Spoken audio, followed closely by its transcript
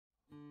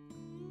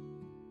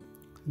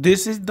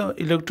This is the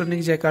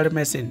electronic Jacquard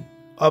machine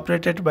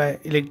operated by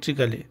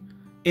electrically.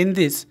 In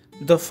this,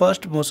 the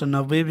first motion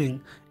of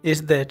weaving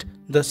is that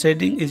the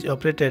shading is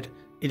operated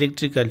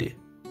electrically.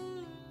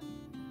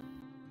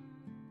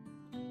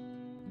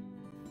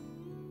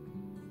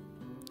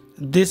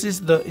 This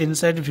is the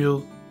inside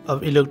view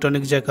of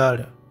electronic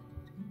Jacquard.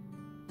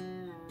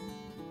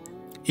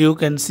 You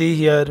can see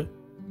here,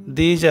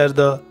 these are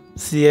the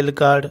CL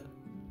card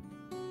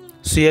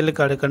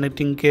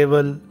connecting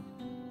cable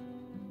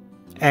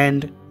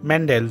and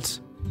mandrels.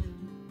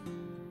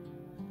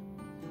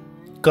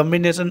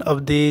 Combination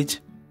of these,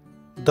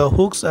 the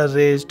hooks are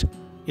raised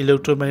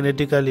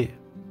electromagnetically.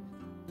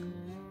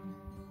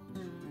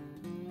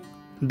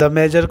 The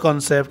major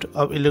concept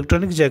of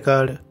electronic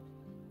Jacquard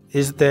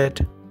is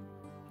that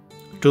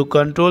to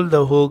control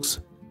the hooks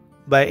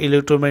by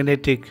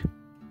electromagnetic.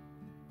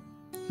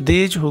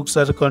 These hooks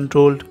are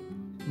controlled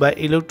by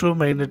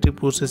electromagnetic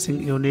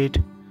processing unit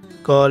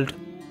called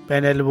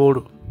panel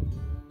board.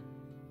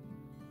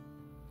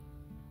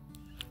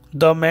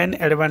 The main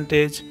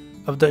advantage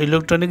of the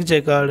electronic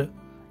Jacquard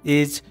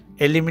is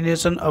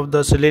elimination of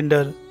the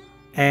cylinder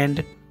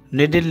and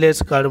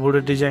needleless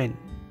cardboard design,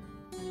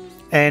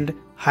 and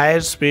higher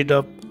speed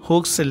of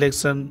hook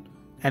selection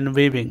and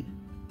weaving.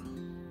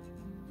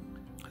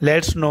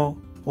 Let's know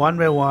one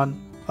by one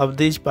of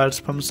these parts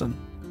function.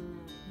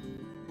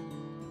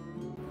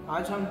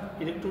 आज हम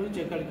electronic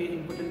Jaccard के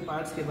important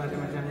parts के बारे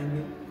में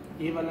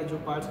जानेंगे। ये वाला जो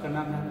पार्ट्स का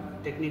नाम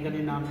है,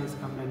 टेक्निकली नाम है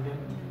इसका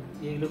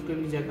मैंडल। ये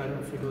इलेक्ट्रॉनिक जैकार्ड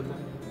में फिट होता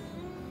है।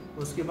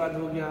 उसके बाद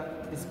हो गया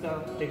इसका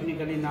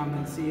टेक्निकली नाम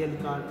है CL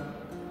कार्ड,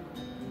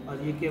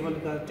 और ये केबल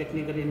का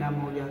टेक्निकली नाम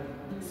हो गया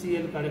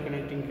CL कार्ड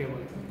कनेक्टिंग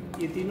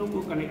केबल। ये तीनों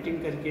को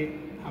कनेक्टिंग करके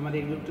हमारे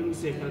इलेक्ट्रॉनिक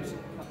जैकार्ड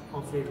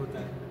ऑपरेट होता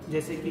है।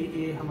 जैसे कि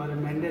ये हमारा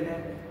मैंडल है,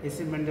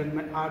 इसी मैंडल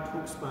में 8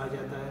 हुक्स पाया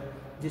जाता है,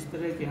 जिस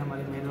तरह के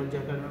हमारे मैनुअल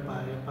जैकार्ड में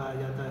पाया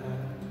जाता है।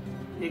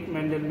 एक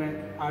मैंडल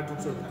में 8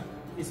 हुक्स होता है।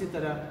 इसी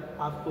तरह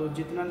आपको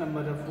जितना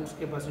नंबर ऑफ हुक्स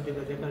कैपेसिटी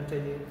का जैकार्ड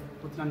चाहिए,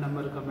 उतना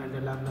नंबर का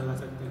मैंडल आप लगा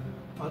सकते हैं।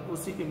 और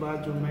उसी के बाद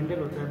जो मैंडल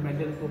होता है,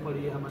 मैंडल के ऊपर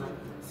ये हमारा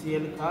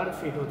CL कार्ड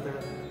फिट होता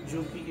है, जो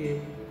कि ये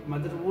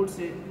मदरबोर्ड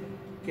से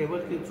केबल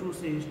के थ्रू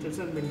से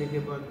इंस्ट्रक्शन मिलने के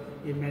बाद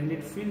ये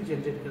मैग्नेट फील्ड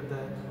जनरेट करता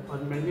है, और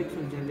मैग्नेट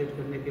फील्ड जनरेट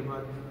करने के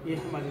बाद ये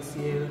हमारी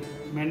CL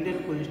मैंडल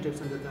को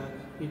इंस्ट्रक्शन देता है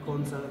कि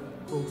कौन सा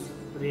हुक्स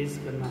रेज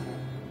करना है।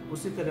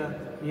 उसी तरह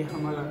ये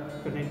हमारा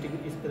कनेक्टिंग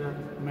इस तरह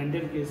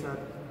मैंडल के साथ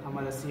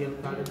हमारा CL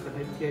कार्ड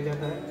कनेक्ट किया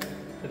जाता है,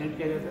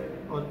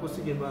 और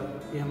उसी के बाद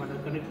ये हमारा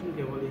कनेक्टिंग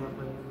केबल यहाँ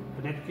पर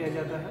कनेक्ट किया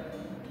जाता है।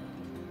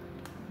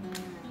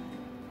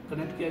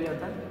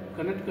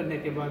 कनेक्ट करने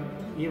के बाद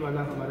ये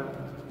वाला हमारा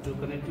जो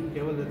कनेक्टिंग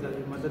केबल रहता है,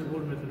 जो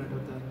मदरबोर्ड में कनेक्ट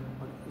होता है,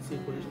 और इसी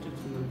को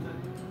इंस्ट्रक्शन मिलता है।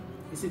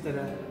 इसी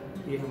तरह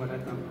ये हमारा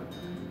काम करता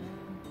है।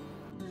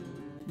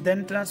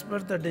 Then transfer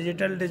the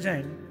digital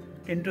design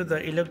into the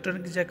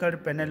electronic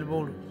Jacquard panel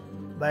board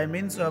by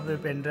means of a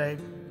pen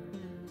drive.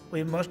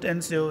 We must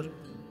ensure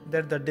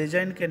that the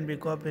design can be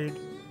copied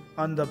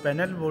on the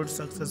panel board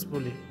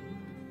successfully.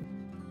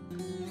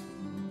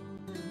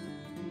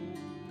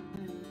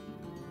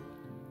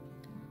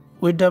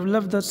 We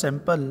developed the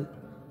sample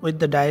with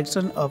the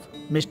direction of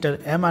Mr.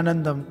 M.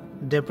 Anandam,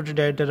 Deputy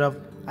Director of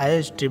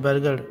IST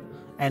Bargarh,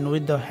 and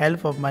with the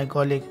help of my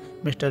colleague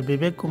Mr.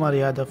 Vivek Kumar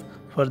Yadav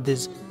for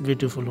this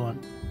beautiful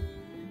one.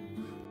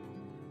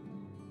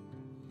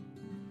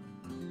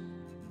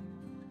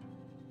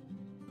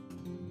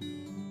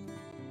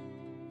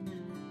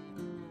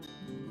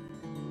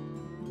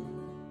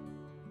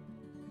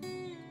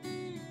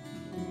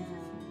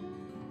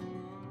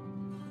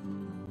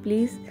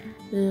 Please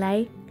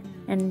like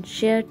and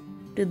share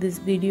to this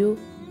video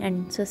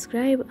and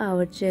subscribe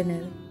our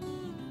channel.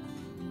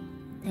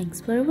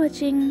 Thanks for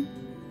watching.